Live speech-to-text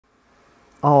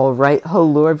Alright,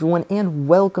 hello everyone and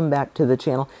welcome back to the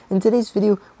channel. In today's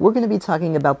video, we're going to be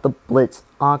talking about the Blitz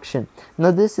auction. Now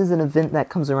this is an event that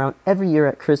comes around every year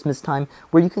at Christmas time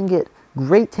where you can get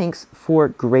great tanks for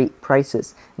great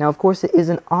prices. Now of course it is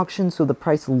an auction, so the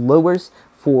price lowers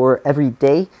for every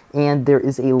day, and there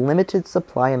is a limited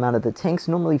supply amount of the tanks,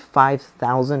 normally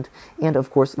 5,000, and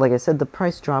of course, like I said, the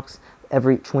price drops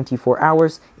every 24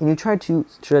 hours, and you try to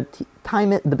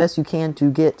time it the best you can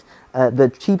to get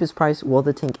the cheapest price while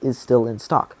the tank is still in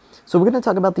stock. So we're going to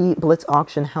talk about the Blitz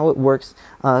auction, how it works,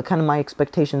 kind of my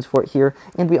expectations for it here,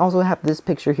 and we also have this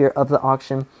picture here of the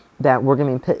auction that we're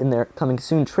going to put in their coming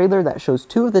soon trailer that shows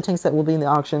 2 of the tanks that will be in the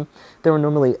auction. There are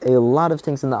normally a lot of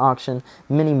tanks in the auction,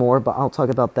 many more, but I'll talk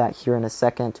about that here in a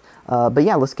second. But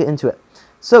yeah, let's get into it.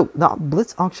 So, the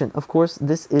Blitz auction, of course,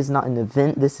 this is not an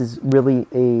event. This is really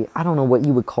I don't know what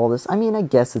you would call this. I mean, I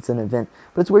guess it's an event,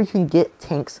 but it's where you can get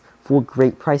tanks for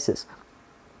great prices.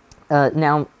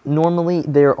 Now, normally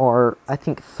there are, I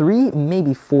think, 3,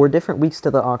 maybe 4 different weeks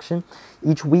to the auction.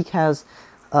 Each week has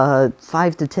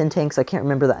 5 to 10 tanks. I can't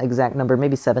remember the exact number,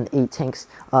 maybe 7, 8 tanks,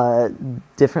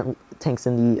 different tanks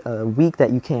in the week that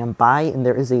you can buy, and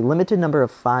there is a limited number of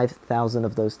 5,000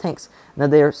 of those tanks. Now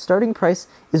their starting price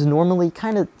is normally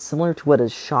kind of similar to what a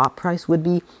shop price would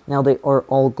be. Now they are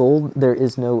all gold.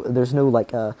 There's no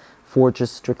like for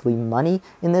just strictly money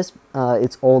in this.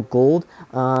 It's all gold,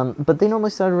 but they normally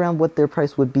start around what their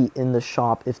price would be in the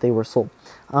shop if they were sold.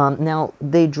 Now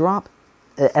they drop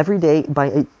every day by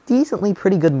a decently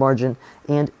pretty good margin,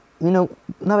 and you know,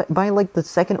 by like the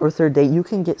 2nd or 3rd day, you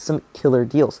can get some killer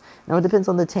deals. Now, it depends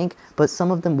on the tank, but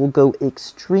some of them will go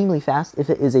extremely fast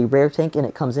if it is a rare tank and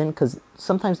it comes in, because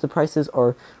sometimes the prices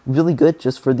are really good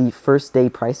just for the first day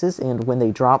prices, and when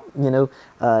they drop, you know,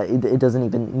 it doesn't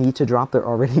even need to drop. They're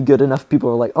already good enough.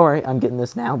 People are like, all right, I'm getting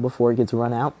this now before it gets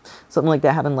run out. Something like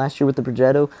that happened last year with the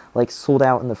Progetto, like sold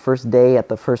out in the first day at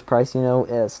the first price, you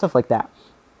know, stuff like that.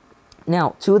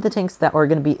 Now, 2 of the tanks that are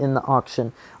going to be in the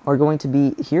auction are going to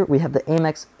be here. We have the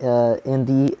Amex and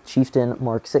the Chieftain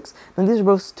Mark 6. Now, these are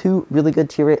both 2 really good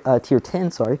tier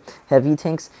 10, heavy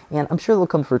tanks, and I'm sure they'll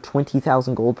come for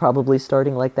 20,000 gold, probably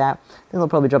starting like that. Then they'll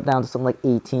probably drop down to something like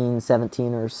 18,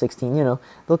 17, or 16, you know.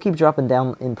 They'll keep dropping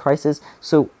down in prices.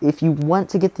 So, if you want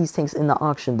to get these tanks in the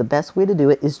auction, the best way to do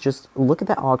it is just look at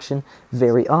that auction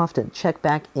very often. Check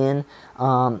back in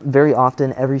very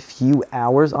often, every few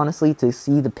hours, honestly, to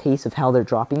see the pace of how they're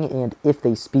dropping and if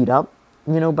they speed up,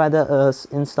 you know, by the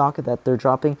in stock that they're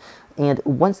dropping. And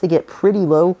once they get pretty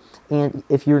low, and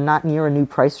if you're not near a new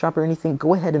price drop or anything,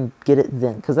 go ahead and get it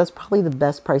then, because that's probably the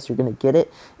best price you're going to get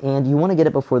it, and you want to get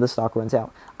it before the stock runs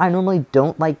out. I normally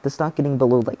don't like the stock getting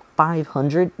below like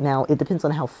 500. Now, it depends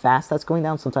on how fast that's going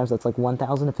down. Sometimes that's like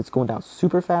 1,000 if it's going down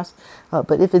super fast,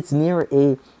 but if it's near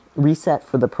a reset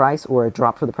for the price, or a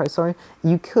drop for the price, sorry,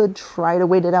 you could try to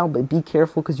wait it out, but be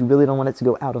careful because you really don't want it to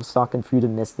go out of stock and for you to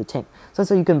miss the tank. So that's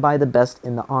how you can buy the best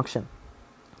in the auction.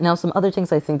 Now, some other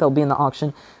tanks I think that'll be in the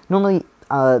auction, normally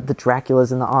the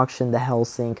Dracula's in the auction, the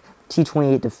Hellsink,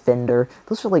 T-28 Defender,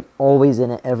 those are like always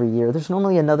in it every year. There's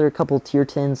normally another couple tier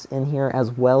 10s in here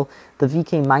as well. The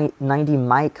VK90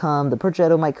 might come, the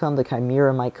Progetto might come, the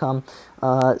Chimera might come,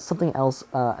 something else,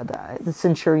 the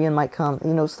Centurion might come,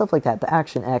 you know, stuff like that, the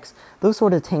Action X. Those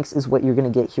sort of tanks is what you're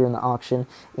going to get here in the auction,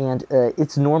 and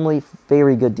it's normally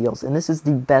very good deals. And this is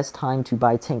the best time to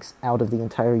buy tanks out of the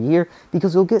entire year,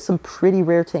 because you'll get some pretty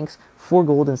rare tanks for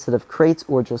gold instead of crates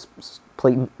or just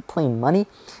plain money,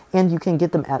 and you can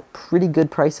get them at pretty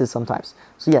good prices sometimes.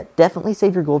 So yeah, definitely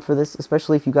save your gold for this,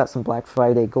 especially if you got some Black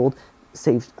Friday gold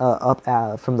saved up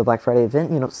from the Black Friday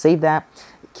event. You know, save that,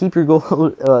 keep your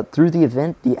gold through the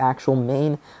event, the actual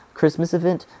main Christmas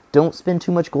event. Don't spend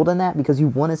too much gold on that, because you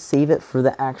want to save it for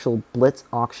the actual Blitz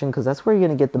auction, because that's where you're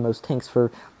going to get the most tanks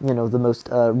for, you know, the most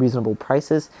reasonable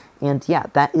prices. And yeah,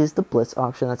 that is the Blitz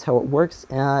auction. That's how it works.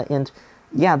 And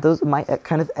yeah, those are my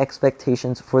kind of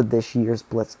expectations for this year's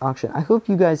Blitz auction. I hope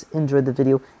you guys enjoyed the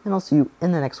video, and I'll see you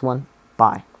in the next one.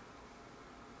 Bye.